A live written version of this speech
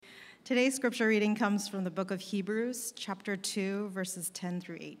Today's scripture reading comes from the book of Hebrews, chapter 2, verses 10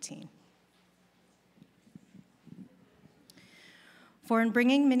 through 18. For in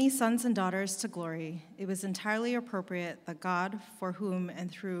bringing many sons and daughters to glory, it was entirely appropriate that God, for whom and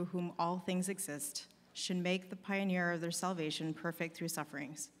through whom all things exist, should make the pioneer of their salvation perfect through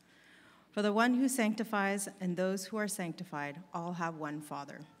sufferings. For the one who sanctifies and those who are sanctified all have one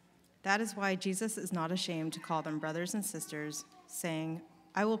Father. That is why Jesus is not ashamed to call them brothers and sisters, saying,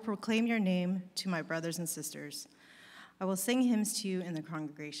 I will proclaim your name to my brothers and sisters. I will sing hymns to you in the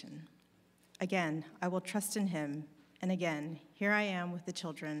congregation. Again, I will trust in him. And again, here I am with the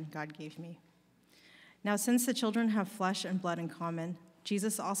children God gave me. Now, since the children have flesh and blood in common,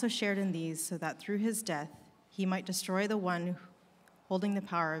 Jesus also shared in these so that through his death, he might destroy the one holding the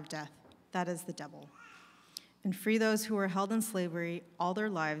power of death, that is the devil, and free those who were held in slavery all their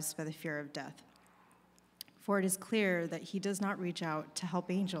lives by the fear of death. For it is clear that he does not reach out to help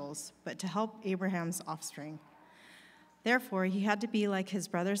angels, but to help Abraham's offspring. Therefore, he had to be like his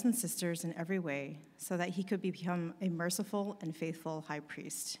brothers and sisters in every way, so that he could become a merciful and faithful high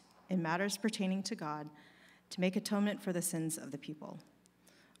priest in matters pertaining to God, to make atonement for the sins of the people.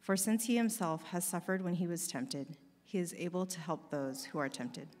 For since he himself has suffered when he was tempted, he is able to help those who are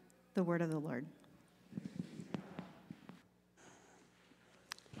tempted. The word of the Lord.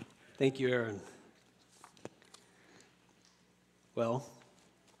 Thank you, Aaron. Well,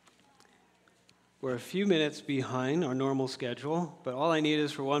 we're a few minutes behind our normal schedule, but all I need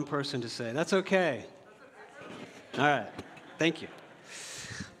is for one person to say, that's okay. All right. Thank you.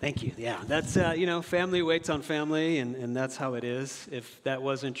 Thank you. Yeah, that's, family waits on family, and that's how it is. If that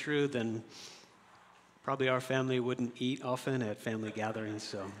wasn't true, then probably our family wouldn't eat often at family gatherings,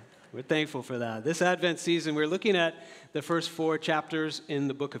 so we're thankful for that. This Advent season, we're looking at the first 4 chapters in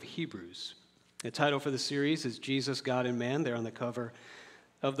the book of Hebrews. The title for the series is Jesus, God, and Man. They're on the cover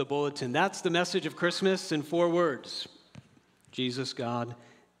of the bulletin. That's the message of Christmas in 4 words. Jesus, God,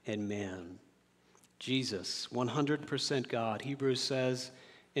 and man. Jesus, 100% God. Hebrews says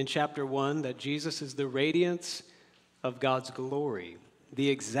in chapter 1 that Jesus is the radiance of God's glory, the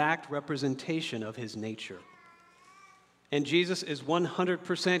exact representation of his nature. And Jesus is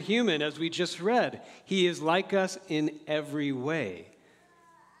 100% human, as we just read. He is like us in every way.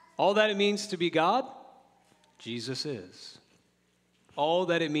 All that it means to be God, Jesus is. All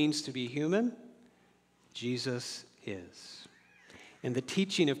that it means to be human, Jesus is. And the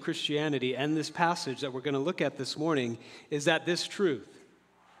teaching of Christianity and this passage that we're going to look at this morning is that this truth,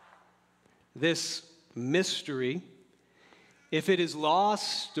 this mystery, if it is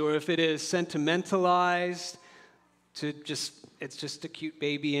lost or if it is sentimentalized to it's just a cute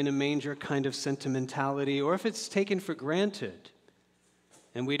baby in a manger kind of sentimentality, or if it's taken for granted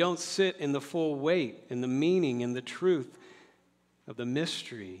and we don't sit in the full weight and the meaning and the truth of the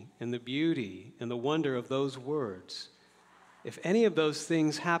mystery and the beauty and the wonder of those words, if any of those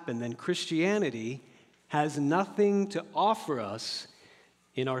things happen, then Christianity has nothing to offer us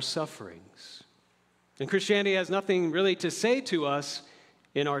in our sufferings. And Christianity has nothing really to say to us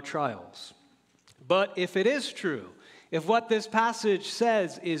in our trials. But if it is true, if what this passage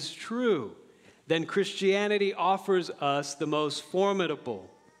says is true, then Christianity offers us the most formidable,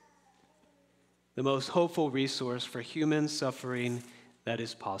 the most hopeful resource for human suffering that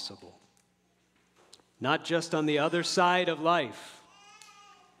is possible. Not just on the other side of life,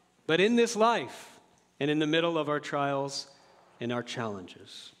 but in this life and in the middle of our trials and our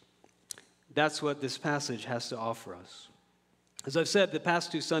challenges. That's what this passage has to offer us. As I've said the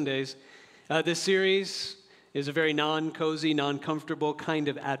past 2 Sundays, this series is a very non-cozy, non-comfortable kind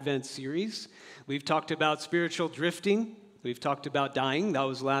of Advent series. We've talked about spiritual drifting. We've talked about dying. That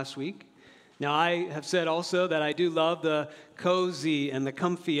was last week. Now, I have said also that I do love the cozy and the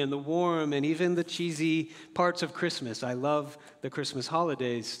comfy and the warm and even the cheesy parts of Christmas. I love the Christmas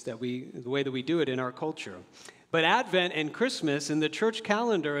holidays, the way that we do it in our culture. But Advent and Christmas in the church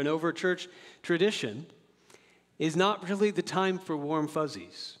calendar and over church tradition is not really the time for warm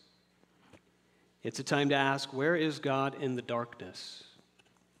fuzzies. It's a time to ask, where is God in the darkness?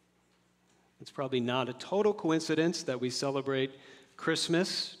 It's probably not a total coincidence that we celebrate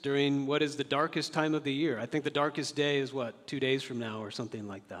Christmas during what is the darkest time of the year. I think the darkest day is 2 days from now or something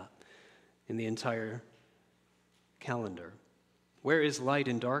like that in the entire calendar. Where is light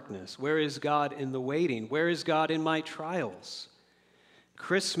in darkness? Where is God in the waiting? Where is God in my trials?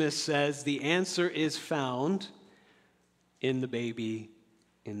 Christmas says the answer is found in the baby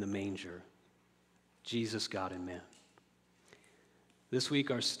in the manger. Jesus, God, and man. This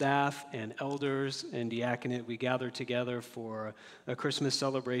week, our staff and elders and diaconate, we gathered together for a Christmas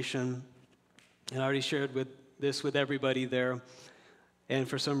celebration. And I already shared this with everybody there. And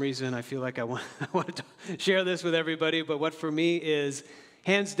for some reason, I feel like I want to share this with everybody, but what for me is,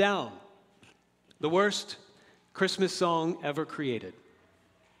 hands down, the worst Christmas song ever created.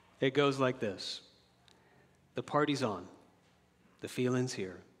 It goes like this. The party's on, the feeling's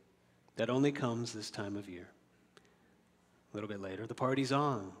here, that only comes this time of year. A little bit later, the party's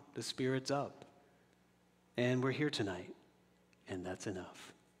on, the spirit's up, and we're here tonight, and that's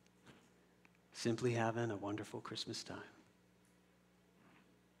enough. Simply having a wonderful Christmas time.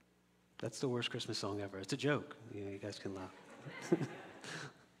 That's the worst Christmas song ever. It's a joke. You guys can laugh.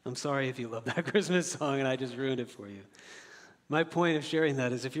 I'm sorry if you love that Christmas song and I just ruined it for you. My point of sharing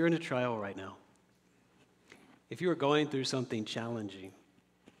that is if you're in a trial right now, if you are going through something challenging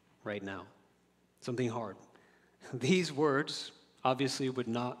right now, something hard, these words obviously would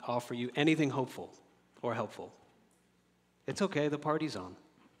not offer you anything hopeful or helpful. It's okay, the party's on.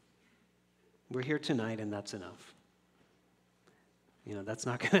 We're here tonight and that's enough. That's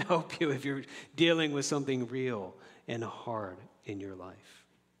not going to help you if you're dealing with something real and hard in your life.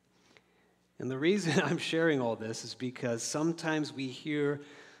 And the reason I'm sharing all this is because sometimes we hear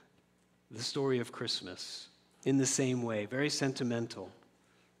the story of Christmas in the same way, very sentimental.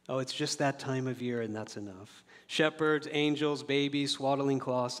 Oh, it's just that time of year and that's enough. Shepherds, angels, babies, swaddling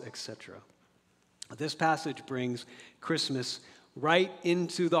cloths, etc. This passage brings Christmas right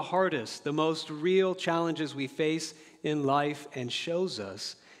into the hardest, the most real challenges we face in life and shows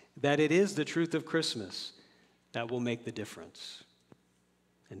us that it is the truth of Christmas that will make the difference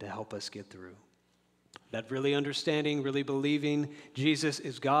and to help us get through. That really understanding, really believing Jesus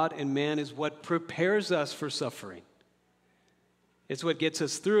is God and man is what prepares us for suffering. It's what gets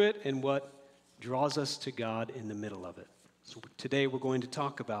us through it and what draws us to God in the middle of it. So today we're going to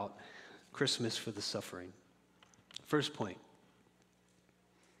talk about Christmas for the suffering. First point,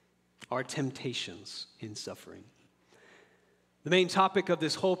 our temptations in suffering. The main topic of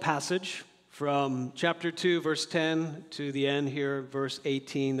this whole passage, from chapter 2, verse 10 to the end here, verse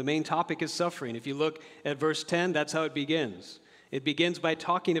 18, the main topic is suffering. If you look at verse 10, that's how it begins. It begins by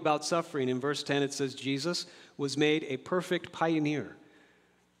talking about suffering. In verse 10, it says, Jesus was made a perfect pioneer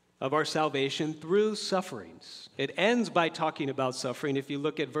of our salvation through sufferings. It ends by talking about suffering. If you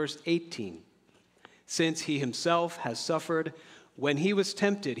look at verse 18, since he himself has suffered, when he was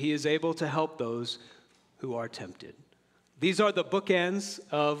tempted, he is able to help those who are tempted. These are the bookends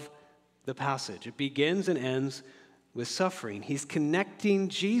of the passage. It begins and ends with suffering. He's connecting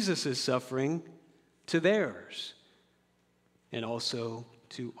Jesus' suffering to theirs and also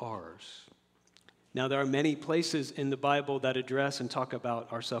to ours. Now, there are many places in the Bible that address and talk about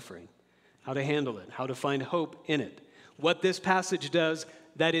our suffering, how to handle it, how to find hope in it. What this passage does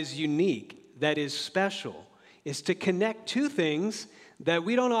that is unique, that is special, is to connect two things that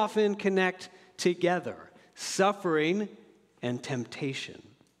we don't often connect together, suffering and temptation.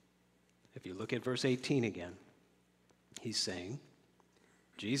 If you look at verse 18 again, he's saying,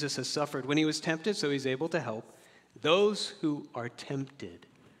 Jesus has suffered when he was tempted, so he's able to help those who are tempted,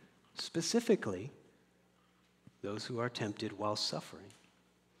 specifically those who are tempted while suffering.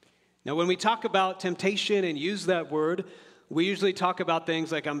 Now, when we talk about temptation and use that word, we usually talk about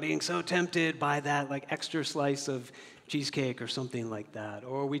things like I'm being so tempted by that like extra slice of cheesecake or something like that.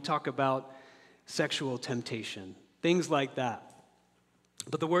 Or we talk about sexual temptation, things like that.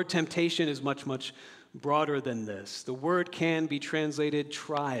 But the word temptation is much, much broader than this. The word can be translated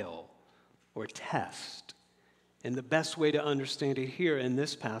trial or test. And the best way to understand it here in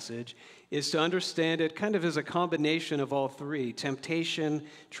this passage is to understand it kind of as a combination of all three: temptation,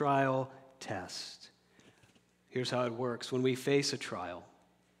 trial, test. Here's how it works. When we face a trial,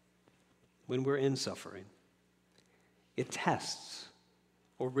 when we're in suffering, it tests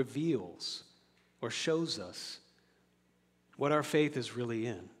or reveals or shows us what our faith is really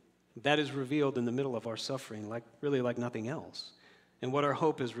in. That is revealed in the middle of our suffering, like nothing else, and what our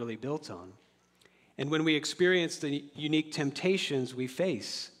hope is really built on. And when we experience the unique temptations we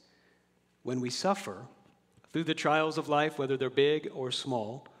face when we suffer through the trials of life, whether they're big or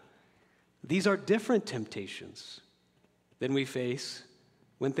small, these are different temptations than we face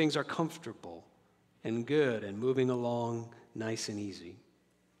when things are comfortable and good and moving along nice and easy.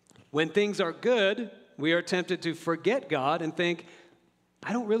 When things are good, we are tempted to forget God and think,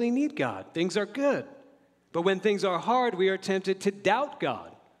 I don't really need God. Things are good. But when things are hard, we are tempted to doubt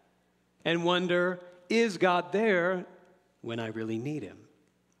God and wonder, is God there when I really need him?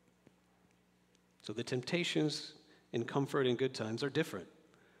 So the temptations in comfort and good times are different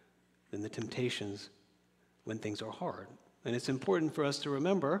than the temptations when things are hard. And it's important for us to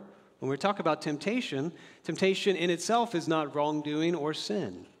remember, when we talk about temptation, temptation in itself is not wrongdoing or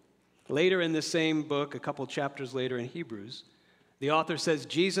sin. Later in the same book, a couple chapters later in Hebrews, The author says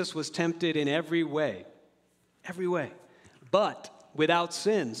Jesus was tempted in every way, but without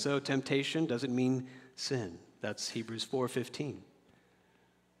sin. So temptation doesn't mean sin. That's Hebrews 4:15.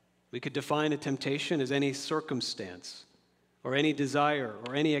 We could define a temptation as any circumstance or any desire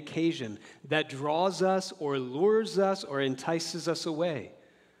or any occasion that draws us or lures us or entices us away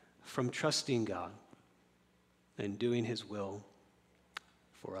from trusting God and doing his will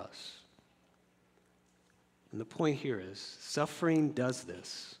for us. And the point here is, suffering does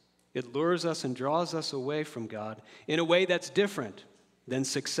this. It lures us and draws us away from God in a way that's different than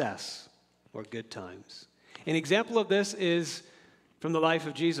success or good times. An example of this is from the life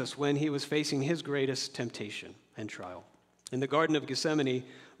of Jesus when he was facing his greatest temptation and trial. In the Garden of Gethsemane,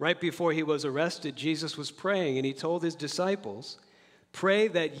 right before he was arrested, Jesus was praying, and he told his disciples, "Pray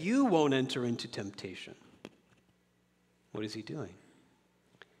that you won't enter into temptation." What is he doing?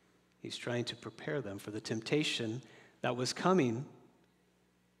 He's trying to prepare them for the temptation that was coming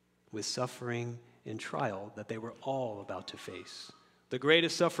with suffering and trial that they were all about to face. The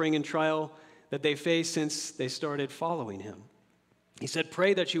greatest suffering and trial that they faced since they started following him. He said,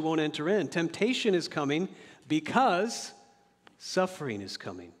 "Pray that you won't enter in. Temptation is coming because suffering is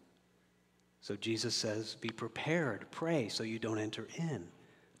coming." So Jesus says, be prepared, pray so you don't enter in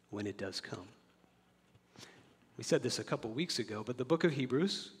when it does come. We said this a couple weeks ago, but the book of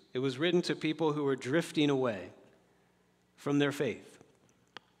Hebrews, it was written to people who were drifting away from their faith.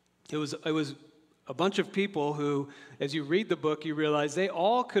 It was a bunch of people who, as you read the book, you realize they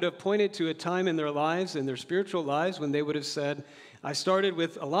all could have pointed to a time in their lives, in their spiritual lives, when they would have said, I started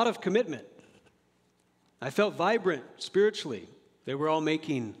with a lot of commitment. I felt vibrant spiritually. They were all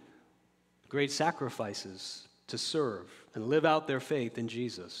making great sacrifices to serve and live out their faith in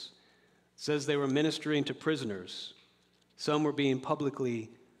Jesus. It says they were ministering to prisoners. Some were being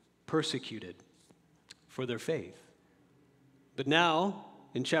publicly persecuted for their faith. But now,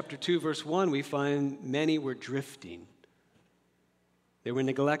 in chapter 2, verse 1, we find many were drifting. They were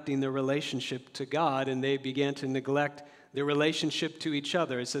neglecting their relationship to God, and they began to neglect their relationship to each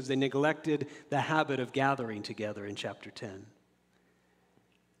other. It says they neglected the habit of gathering together in chapter 10.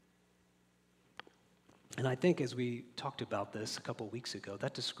 And I think as we talked about this a couple weeks ago,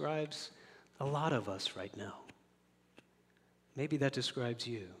 that describes a lot of us right now. Maybe that describes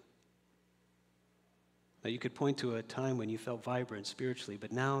you. That you could point to a time when you felt vibrant spiritually,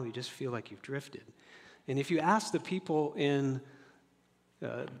 but now you just feel like you've drifted. And if you ask the people in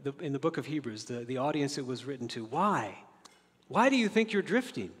the book of Hebrews, the audience it was written to, why? Why do you think you're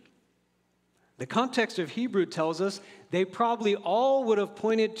drifting? The context of Hebrew tells us they probably all would have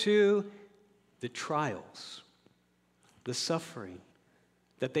pointed to the trials, the suffering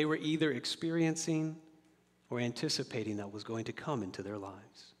that they were either experiencing or anticipating that was going to come into their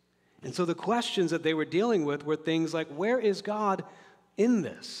lives. And so the questions that they were dealing with were things like, where is God in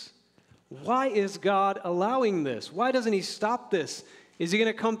this? Why is God allowing this? Why doesn't he stop this? Is he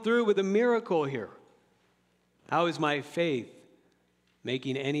going to come through with a miracle here? How is my faith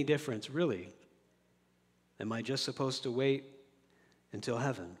making any difference, really? Am I just supposed to wait until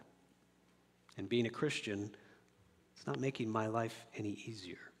heaven? And being a Christian, it's not making my life any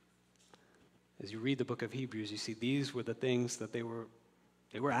easier. As you read the book of Hebrews, you see these were the things that they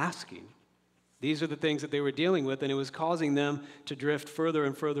were asking. These are the things that they were dealing with, and it was causing them to drift further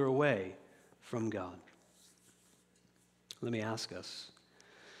and further away from God. Let me ask us,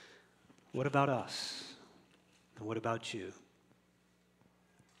 what about us? And what about you?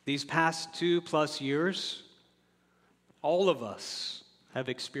 These past 2+ years, all of us have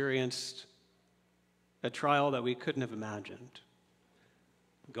experienced a trial that we couldn't have imagined,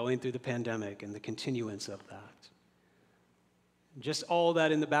 going through the pandemic and the continuance of that. Just all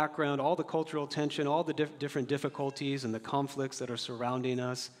that in the background, all the cultural tension, all the different difficulties and the conflicts that are surrounding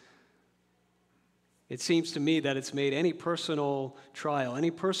us. It seems to me that it's made any personal trial,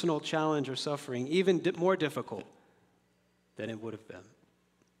 any personal challenge or suffering even more difficult than it would have been.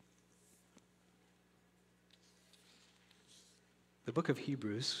 The book of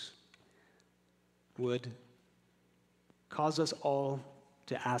Hebrews would cause us all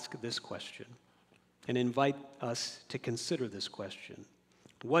to ask this question and invite us to consider this question.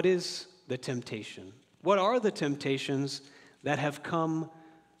 What is the temptation? What are the temptations that have come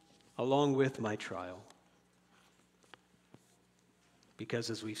along with my trial? Because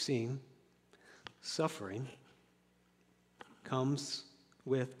as we've seen, suffering comes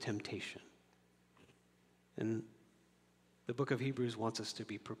with temptation. And the book of Hebrews wants us to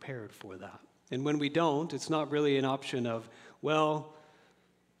be prepared for that. And when we don't, it's not really an option of, well,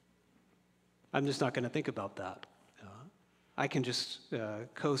 I'm just not going to think about that. I can just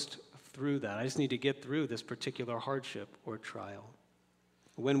coast through that. I just need to get through this particular hardship or trial.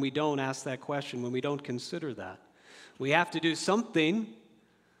 When we don't ask that question, when we don't consider that, we have to do something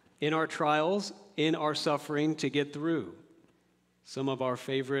in our trials, in our suffering to get through. Some of our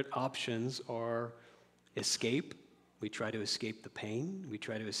favorite options are escape. We try to escape the pain. We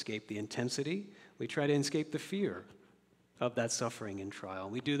try to escape the intensity. We try to escape the fear of that suffering and trial.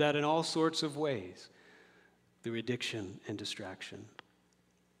 We do that in all sorts of ways, through addiction and distraction.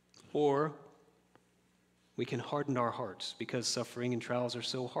 Or we can harden our hearts because suffering and trials are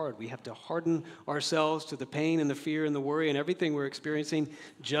so hard. We have to harden ourselves to the pain and the fear and the worry and everything we're experiencing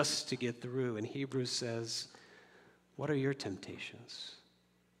just to get through. And Hebrews says, what are your temptations?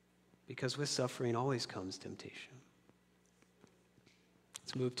 Because with suffering always comes temptation.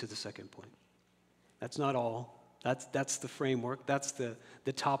 Let's move to the second point. That's not all. That's the framework. That's the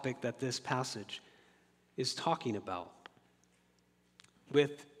topic that this passage is talking about.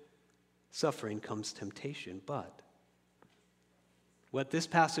 With suffering comes temptation, but what this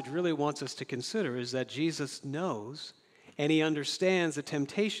passage really wants us to consider is that Jesus knows and he understands the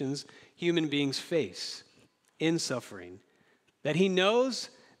temptations human beings face in suffering, that he knows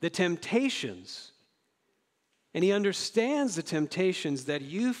the temptations and he understands the temptations that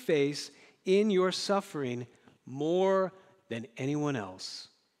you face in your suffering more than anyone else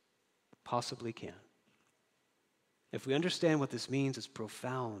possibly can. If we understand what this means, it's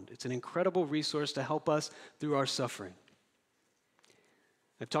profound. It's an incredible resource to help us through our suffering.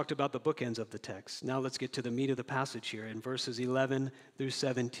 I've talked about the bookends of the text. Now let's get to the meat of the passage here in verses 11 through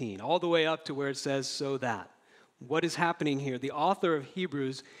 17, all the way up to where it says, so that. What is happening here? The author of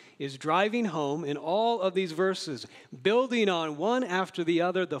Hebrews is driving home in all of these verses, building on one after the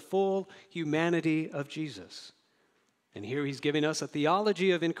other the full humanity of Jesus. And here he's giving us a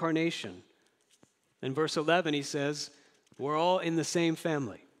theology of incarnation. In verse 11, he says, we're all in the same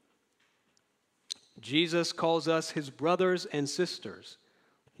family. Jesus calls us his brothers and sisters.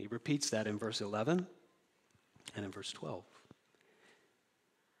 He repeats that in verse 11 and in verse 12.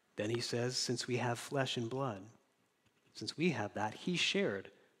 Then he says, since we have flesh and blood, since we have that, he shared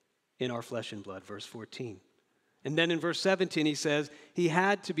in our flesh and blood, verse 14. And then in verse 17, he says, he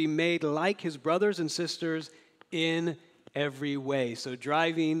had to be made like his brothers and sisters in every way. So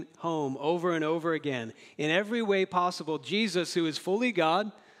driving home over and over again, in every way possible, Jesus, who is fully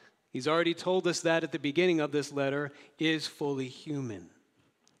God, he's already told us that at the beginning of this letter, is fully human.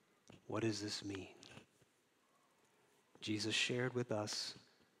 What does this mean? Jesus shared with us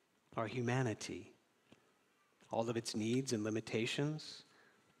our humanity, all of its needs and limitations.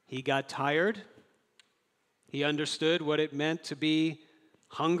 He got tired. He understood what it meant to be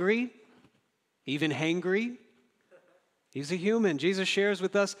hungry, even hangry. He's a human. Jesus shares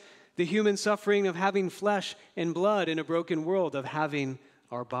with us the human suffering of having flesh and blood in a broken world, of having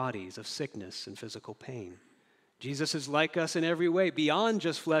our bodies, of sickness and physical pain. Jesus is like us in every way, beyond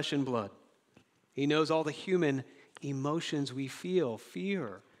just flesh and blood. He knows all the human emotions we feel: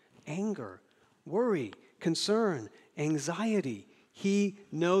 fear, anger, worry, concern, anxiety. He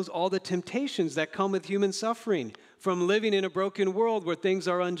knows all the temptations that come with human suffering, from living in a broken world where things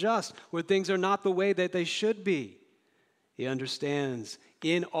are unjust, where things are not the way that they should be. He understands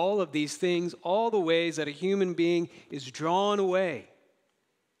in all of these things all the ways that a human being is drawn away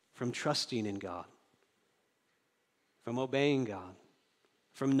from trusting in God, from obeying God,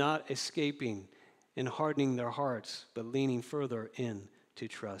 from not escaping and hardening their hearts, but leaning further in to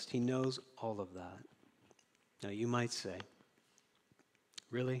trust. He knows all of that. Now you might say,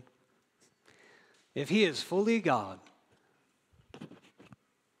 really? If he is fully God,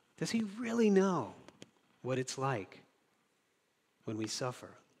 does he really know what it's like when we suffer?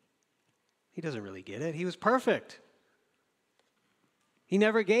 He doesn't really get it. He was perfect. He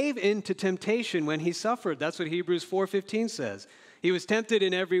never gave in to temptation when he suffered. That's what Hebrews 4:15 says. He was tempted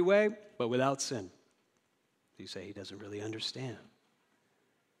in every way, but without sin. You say he doesn't really understand.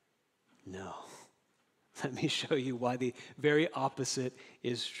 No. Let me show you why the very opposite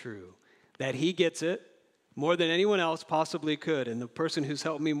is true. That he gets it more than anyone else possibly could. And the person who's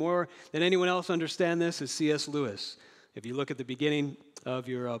helped me more than anyone else understand this is C.S. Lewis. If you look at the beginning of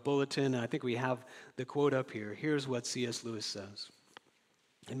your bulletin, I think we have the quote up here. Here's what C.S. Lewis says.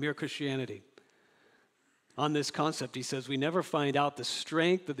 In Mere Christianity, on this concept, he says, we never find out the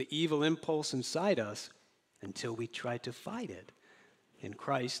strength of the evil impulse inside us until we try to fight it. In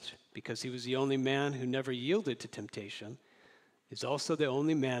Christ, because he was the only man who never yielded to temptation, is also the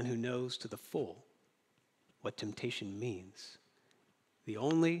only man who knows to the full what temptation means. The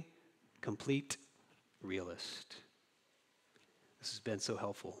only complete realist. This has been so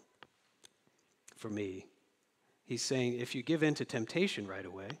helpful for me. He's saying if you give in to temptation right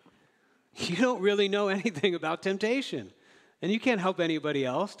away, You don't really know anything about temptation. And you can't help anybody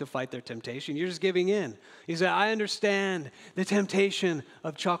else to fight their temptation. You're just giving in. You say, I understand the temptation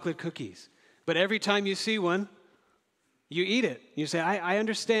of chocolate cookies. But every time you see one, you eat it. You say, I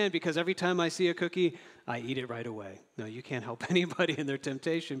understand because every time I see a cookie, I eat it right away. No, you can't help anybody in their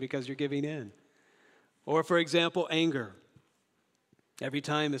temptation because you're giving in. Or, for example, anger. Every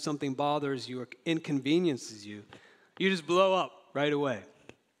time if something bothers you or inconveniences you, you just blow up right away.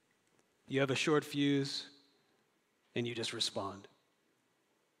 You have a short fuse, and you just respond.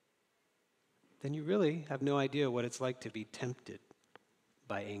 Then you really have no idea what it's like to be tempted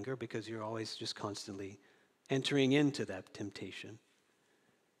by anger because you're always just constantly entering into that temptation.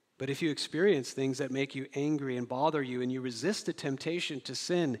 But if you experience things that make you angry and bother you, and you resist the temptation to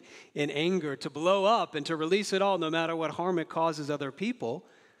sin in anger, to blow up and to release it all no matter what harm it causes other people,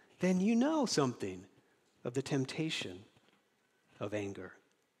 then you know something of the temptation of anger.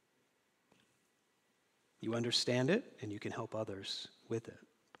 You understand it, and you can help others with it.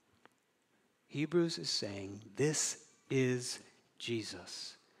 Hebrews is saying this is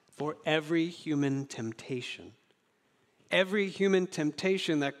Jesus for every human temptation. Every human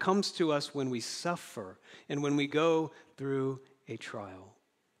temptation that comes to us when we suffer and when we go through a trial.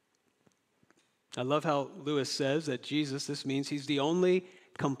 I love how Lewis says that Jesus, this means he's the only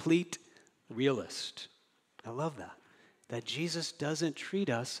complete realist. I love that. That Jesus doesn't treat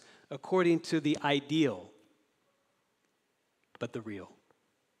us according to the ideal, but the real.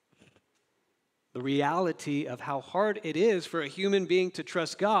 The reality of how hard it is for a human being to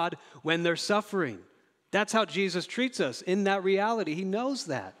trust God when they're suffering. That's how Jesus treats us in that reality. He knows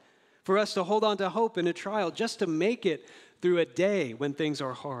that. For us to hold on to hope in a trial, just to make it through a day when things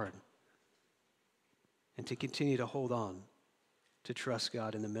are hard. And to continue to hold on, to trust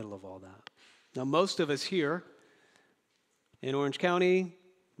God in the middle of all that. Now, most of us here in Orange County,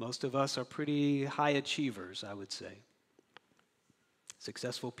 most of us are pretty high achievers, I would say.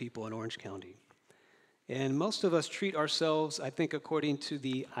 Successful people in Orange County. And most of us treat ourselves, I think, according to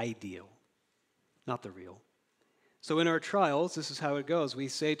the ideal. Not the real. So in our trials, this is how it goes. We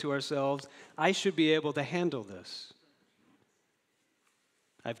say to ourselves, I should be able to handle this.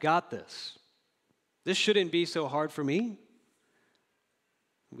 I've got this. This shouldn't be so hard for me.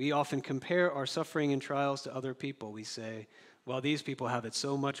 We often compare our suffering and trials to other people. We say, well, these people have it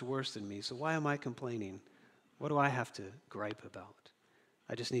so much worse than me, so why am I complaining? What do I have to gripe about?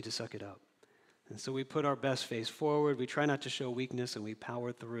 I just need to suck it up. And so we put our best face forward, we try not to show weakness, and we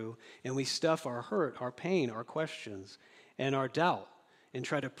power through. And we stuff our hurt, our pain, our questions, and our doubt, and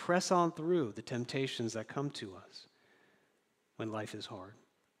try to press on through the temptations that come to us when life is hard.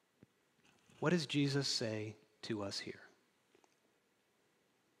 What does Jesus say to us here?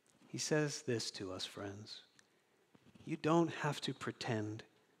 He says this to us, friends. You don't have to pretend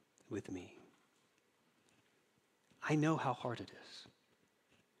with me. I know how hard it is.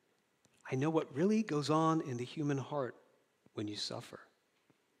 I know what really goes on in the human heart when you suffer,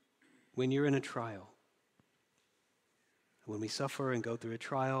 when you're in a trial. When we suffer and go through a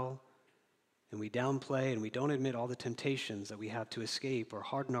trial, and we downplay and we don't admit all the temptations that we have to escape or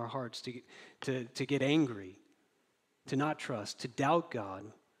harden our hearts to get angry, to not trust, to doubt God,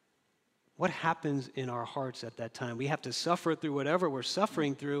 what happens in our hearts at that time? We have to suffer through whatever we're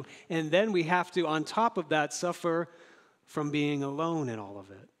suffering through, and then we have to, on top of that, suffer from being alone in all of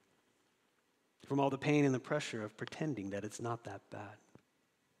it. From all the pain and the pressure of pretending that it's not that bad.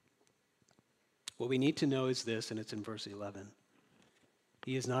 What we need to know is this, and it's in verse 11.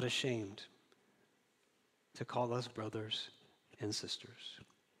 He is not ashamed to call us brothers and sisters.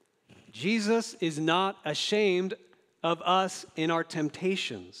 Jesus is not ashamed of us in our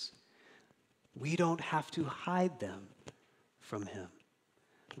temptations. We don't have to hide them from him.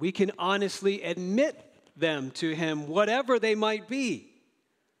 We can honestly admit them to him, whatever they might be.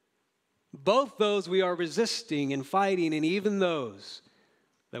 Both those we are resisting and fighting, and even those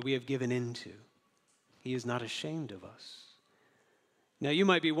that we have given into. He is not ashamed of us. Now, you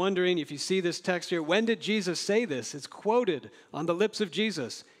might be wondering, if you see this text here, when did Jesus say this? It's quoted on the lips of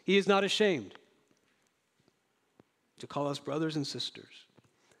Jesus. He is not ashamed to call us brothers and sisters.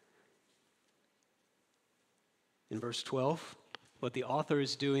 In verse 12, what the author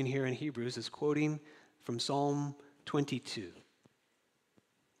is doing here in Hebrews is quoting from Psalm 22.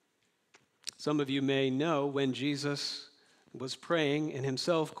 Some of you may know when Jesus was praying and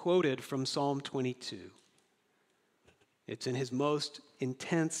himself quoted from Psalm 22. It's in his most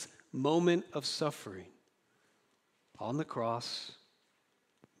intense moment of suffering on the cross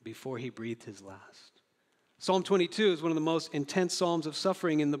before he breathed his last. Psalm 22 is one of the most intense psalms of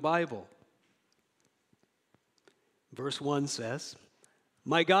suffering in the Bible. Verse 1 says,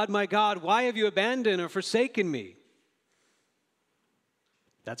 my God, why have you abandoned or forsaken me?"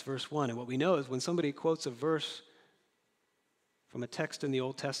 That's verse 1. And what we know is when somebody quotes a verse from a text in the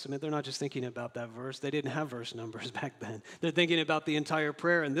Old Testament, they're not just thinking about that verse. They didn't have verse numbers back then. They're thinking about the entire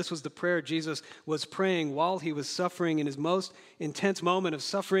prayer. And this was the prayer Jesus was praying while he was suffering in his most intense moment of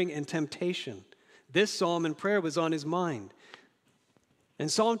suffering and temptation. This psalm and prayer was on his mind. And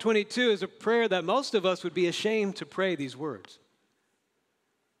Psalm 22 is a prayer that most of us would be ashamed to pray these words.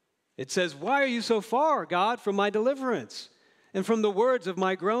 It says, "Why are you so far, God, from my deliverance and from the words of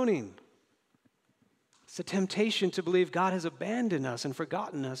my groaning?" It's a temptation to believe God has abandoned us and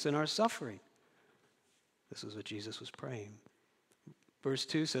forgotten us in our suffering. This is what Jesus was praying. Verse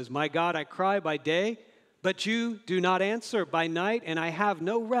 2 says, "My God, I cry by day, but you do not answer, by night, and I have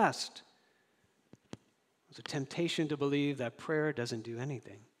no rest." It's a temptation to believe that prayer doesn't do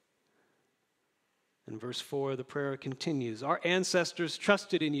anything. In verse 4, the prayer continues, "Our ancestors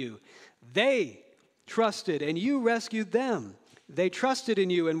trusted in you. They trusted, and you rescued them. They trusted in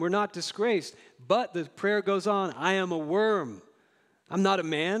you and were not disgraced." But the prayer goes on, "I am a worm. I'm not a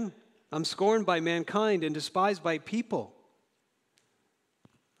man. I'm scorned by mankind and despised by people."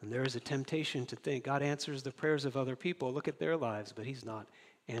 And there is a temptation to think God answers the prayers of other people. Look at their lives, but he's not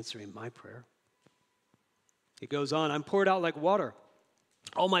answering my prayer. It goes on, "I'm poured out like water.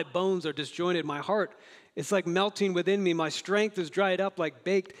 All my bones are disjointed. My heart is like melting within me. My strength is dried up like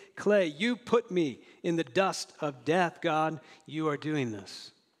baked clay. You put me in the dust of death, God. You are doing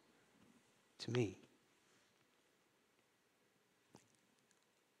this to me."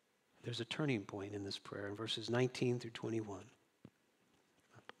 There's a turning point in this prayer in verses 19 through 21.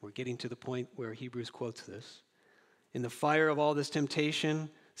 We're getting to the point where Hebrews quotes this. In the fire of all this temptation,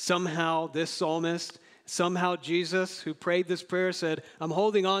 somehow this psalmist, somehow Jesus, who prayed this prayer, said, "I'm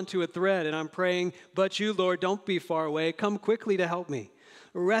holding on to a thread and I'm praying, but you, Lord, don't be far away. Come quickly to help me.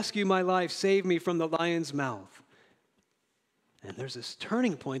 Rescue my life. Save me from the lion's mouth." And there's this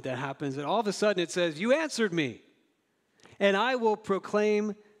turning point that happens, and all of a sudden it says, "You answered me, and I will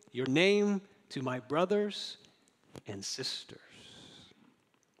proclaim your name to my brothers and sisters."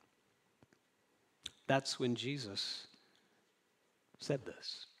 That's when Jesus said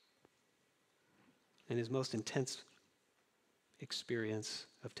this in his most intense experience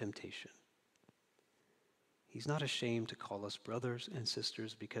of temptation. He's not ashamed to call us brothers and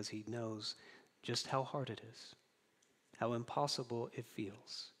sisters because he knows just how hard it is, how impossible it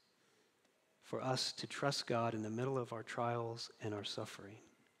feels for us to trust God in the middle of our trials and our suffering.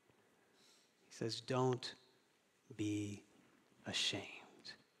 He says, "Don't be ashamed."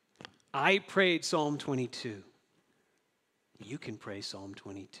 I prayed Psalm 22. You can pray Psalm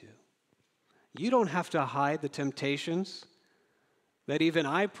 22. You don't have to hide the temptations that even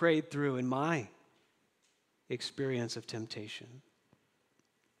I prayed through in my experience of temptation.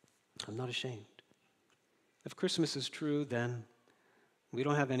 I'm not ashamed. If Christmas is true, then we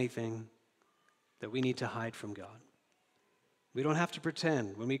don't have anything that we need to hide from God. We don't have to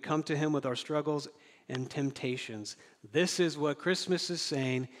pretend when we come to him with our struggles and temptations. This is what Christmas is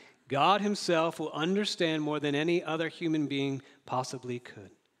saying. God himself will understand more than any other human being possibly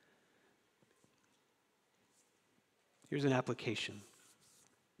could. Here's an application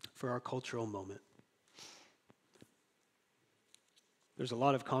for our cultural moment. There's a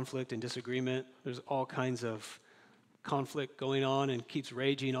lot of conflict and disagreement. There's all kinds of conflict going on and keeps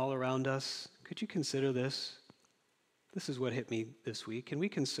raging all around us. Could you consider this? This is what hit me this week. Can we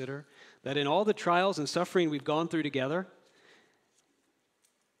consider that in all the trials and suffering we've gone through together,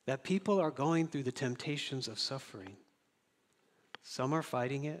 that people are going through the temptations of suffering? Some are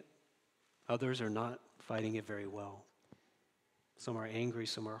fighting it. Others are not fighting it very well. Some are angry,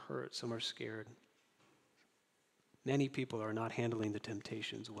 some are hurt, some are scared. Many people are not handling the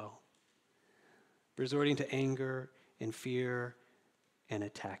temptations well, resorting to anger and fear and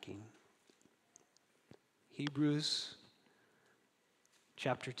attacking. Hebrews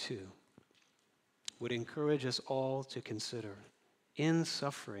chapter 2 would encourage us all to consider, in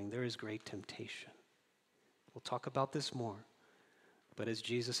suffering there is great temptation. We'll talk about this more, but as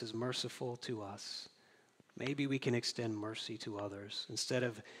Jesus is merciful to us, maybe we can extend mercy to others instead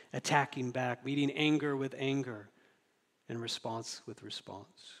of attacking back, meeting anger with anger and response with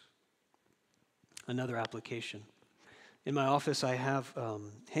response. Another application. In my office, I have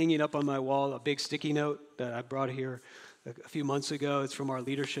hanging up on my wall a big sticky note that I brought here a few months ago. It's from our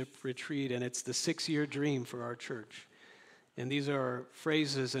leadership retreat, and it's the 6-year dream for our church. And these are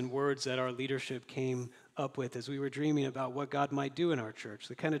phrases and words that our leadership came up with as we were dreaming about what God might do in our church,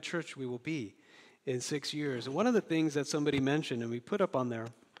 the kind of church we will be in 6 years. And one of the things that somebody mentioned, and we put up on there,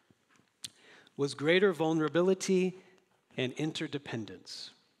 was greater vulnerability and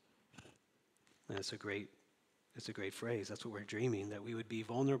interdependence. And it's a great phrase. That's what we're dreaming, that we would be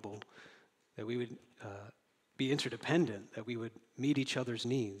vulnerable, that we would be interdependent, that we would meet each other's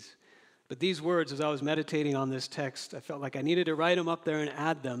needs. But these words, as I was meditating on this text, I felt like I needed to write them up there and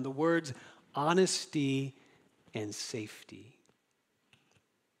add them. The words honesty and safety.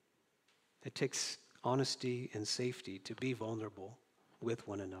 It takes honesty and safety to be vulnerable with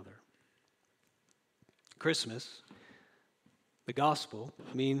one another. Christmas, the gospel,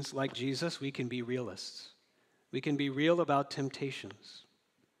 means, like Jesus, we can be realists. We can be real about temptations.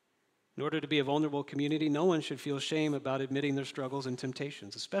 In order to be a vulnerable community, no one should feel shame about admitting their struggles and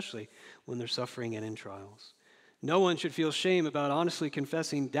temptations, especially when they're suffering and in trials. No one should feel shame about honestly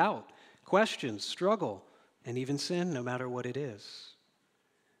confessing doubt, questions, struggle, and even sin, no matter what it is.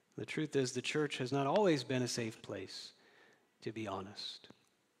 The truth is, the church has not always been a safe place to be honest.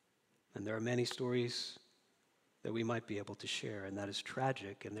 And there are many stories that we might be able to share, and that is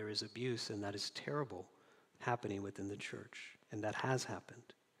tragic, and there is abuse, and that is terrible happening within the church, and that has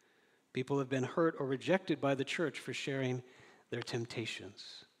happened. People have been hurt or rejected by the church for sharing their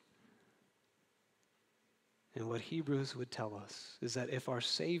temptations. And what Hebrews would tell us is that if our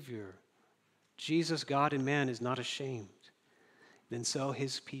Savior, Jesus, God and man, is not ashamed, then so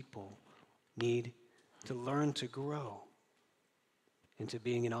his people need to learn to grow into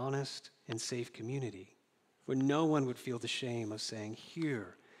being an honest and safe community where no one would feel the shame of saying,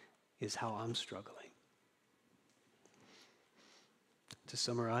 here is how I'm struggling. To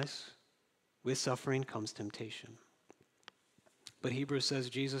summarize, with suffering comes temptation. But Hebrews says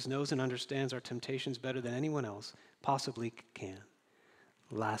Jesus knows and understands our temptations better than anyone else possibly can.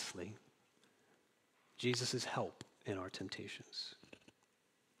 Lastly, Jesus' help in our temptations.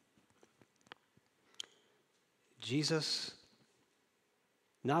 Jesus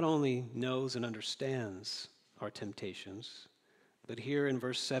not only knows and understands our temptations, but here in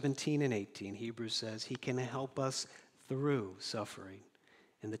verse 17 and 18, Hebrews says he can help us through suffering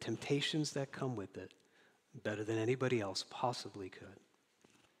and the temptations that come with it better than anybody else possibly could.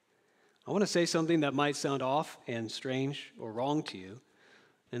 I want to say something that might sound off and strange or wrong to you,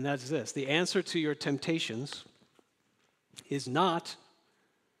 and that's this. The answer to your temptations is not,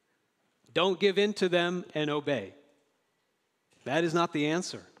 don't give in to them and obey. That is not the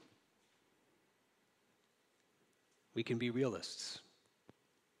answer. We can be realists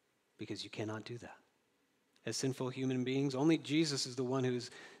because you cannot do that. As sinful human beings, only Jesus is the one who's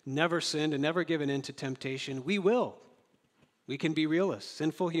never sinned and never given in to temptation. We will. We can be realists.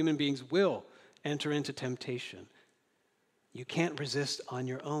 Sinful human beings will enter into temptation. You can't resist on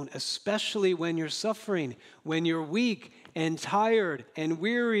your own, especially when you're suffering, when you're weak and tired and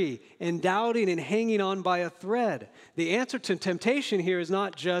weary and doubting and hanging on by a thread. The answer to temptation here is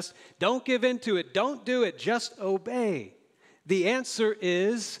not just, don't give in to it, don't do it, just obey. The answer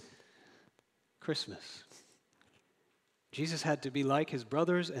is Christmas. Jesus had to be like his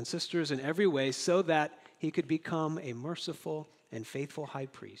brothers and sisters in every way so that he could become a merciful and faithful high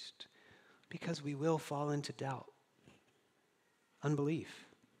priest, because we will fall into doubt, unbelief.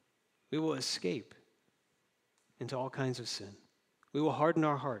 We will escape into all kinds of sin. We will harden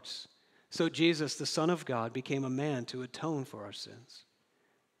our hearts. So Jesus, the Son of God, became a man to atone for our sins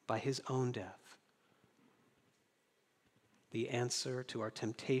by his own death. The answer to our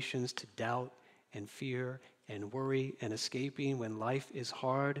temptations to doubt and fear and worry and escaping when life is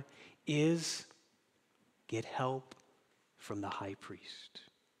hard is get help from the high priest.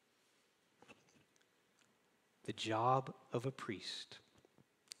 The job of a priest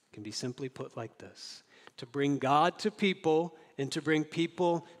can be simply put like this: to bring God to people and to bring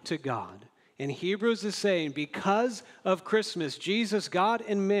people to God. And Hebrews is saying, because of Christmas, Jesus, God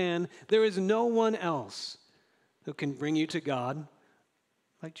and man, there is no one else who can bring you to God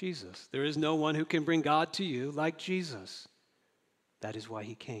like Jesus. There is no one who can bring God to you like Jesus. That is why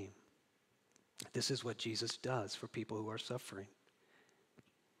he came. This is what Jesus does for people who are suffering.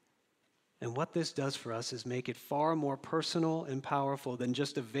 And what this does for us is make it far more personal and powerful than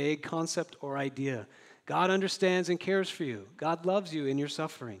just a vague concept or idea. God understands and cares for you. God loves you in your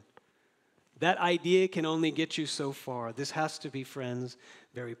suffering. That idea can only get you so far. This has to be, friends,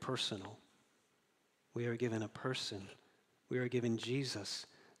 very personal. We are given a person. We are given Jesus,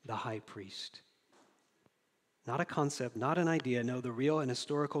 the high priest. Not a concept, not an idea. No, the real and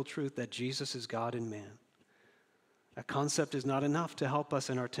historical truth that Jesus is God and man. A concept is not enough to help us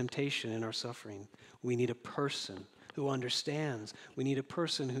in our temptation and our suffering. We need a person who understands. We need a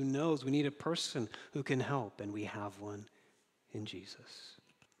person who knows. We need a person who can help, and we have one in Jesus.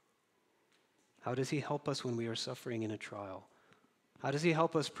 How does he help us when we are suffering in a trial? How does he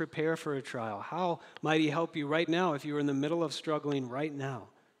help us prepare for a trial? How might he help you right now if you were in the middle of struggling right now?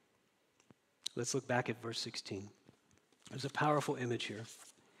 Let's look back at verse 16. There's a powerful image here.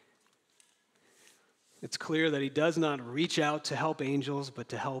 It's clear that he does not reach out to help angels, but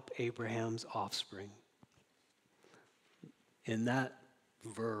to help Abraham's offspring. In that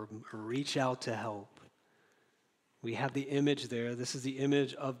verb, reach out to help, we have the image there. This is the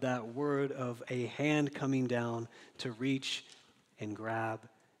image of that word of a hand coming down to reach and grab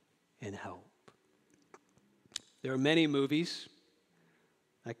and help. There are many movies.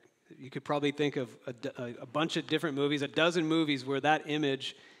 You could probably think of a bunch of different movies, a dozen movies where that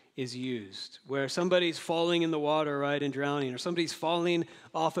image is used, where somebody's falling in the water, right, and drowning, or somebody's falling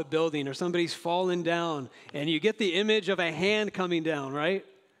off a building, or somebody's fallen down, and you get the image of a hand coming down, right?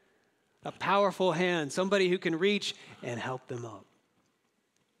 A powerful hand, somebody who can reach and help them up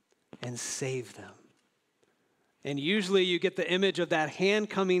and save them. And usually you get the image of that hand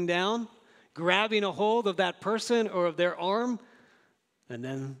coming down, grabbing a hold of that person or of their arm, and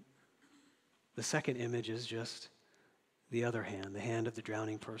then the second image is just the other hand, the hand of the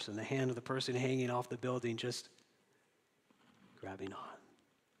drowning person, the hand of the person hanging off the building, just grabbing on.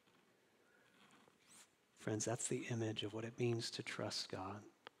 Friends, that's the image of what it means to trust God,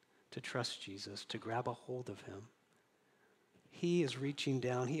 to trust Jesus, to grab a hold of him. He is reaching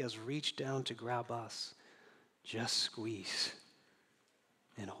down. He has reached down to grab us. Just squeeze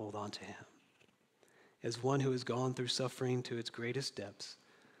and hold on to him. As one who has gone through suffering to its greatest depths,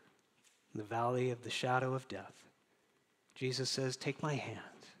 in the valley of the shadow of death, Jesus says, take my hand.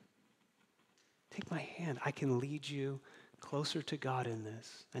 Take my hand. I can lead you closer to God in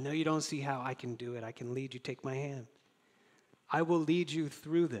this. I know you don't see how I can do it. I can lead you. Take my hand. I will lead you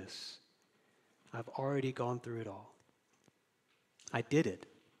through this. I've already gone through it all. I did it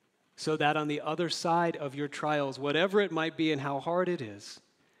so that on the other side of your trials, whatever it might be and how hard it is,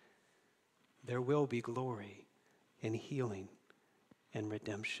 there will be glory and healing and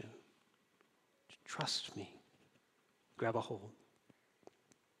redemption. Trust me. Grab a hold.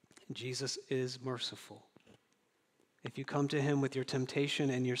 Jesus is merciful. If you come to him with your temptation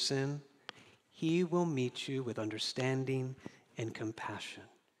and your sin, he will meet you with understanding and compassion.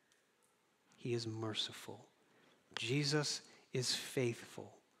 He is merciful. Jesus is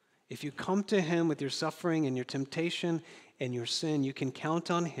faithful. If you come to him with your suffering and your temptation and your sin, you can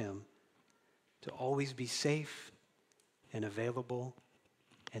count on him to always be safe and available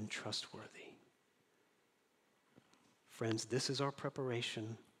and trustworthy. Friends, this is our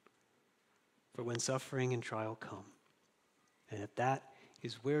preparation for when suffering and trial come. And if that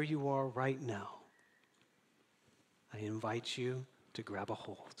is where you are right now, I invite you to grab a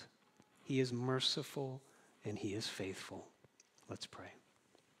hold. He is merciful and he is faithful. Let's pray.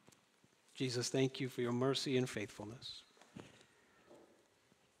 Jesus, thank you for your mercy and faithfulness.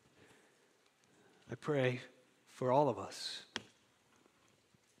 I pray for all of us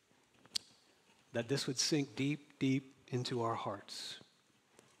that this would sink deep, deep into our hearts.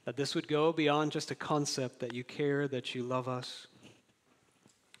 That this would go beyond just a concept that you care, that you love us.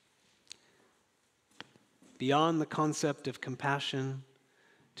 Beyond the concept of compassion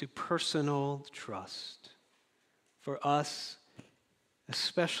to personal trust. For us,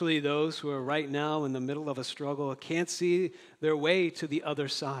 especially those who are right now in the middle of a struggle, can't see their way to the other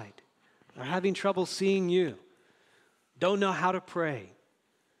side, are having trouble seeing you, don't know how to pray,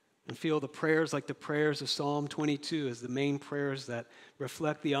 and feel the prayers like the prayers of Psalm 22 as the main prayers that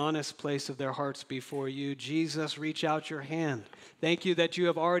reflect the honest place of their hearts before you. Jesus, reach out your hand. Thank you that you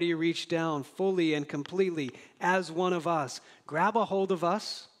have already reached down fully and completely as one of us. Grab a hold of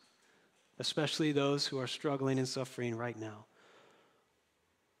us, especially those who are struggling and suffering right now,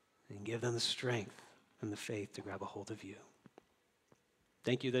 and give them the strength and the faith to grab a hold of you.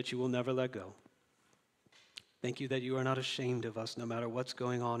 Thank you that you will never let go. Thank you that you are not ashamed of us no matter what's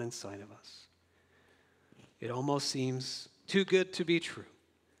going on inside of us. It almost seems too good to be true.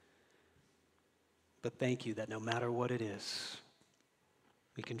 But thank you that no matter what it is,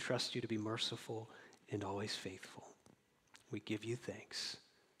 we can trust you to be merciful and always faithful. We give you thanks.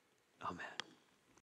 Amen.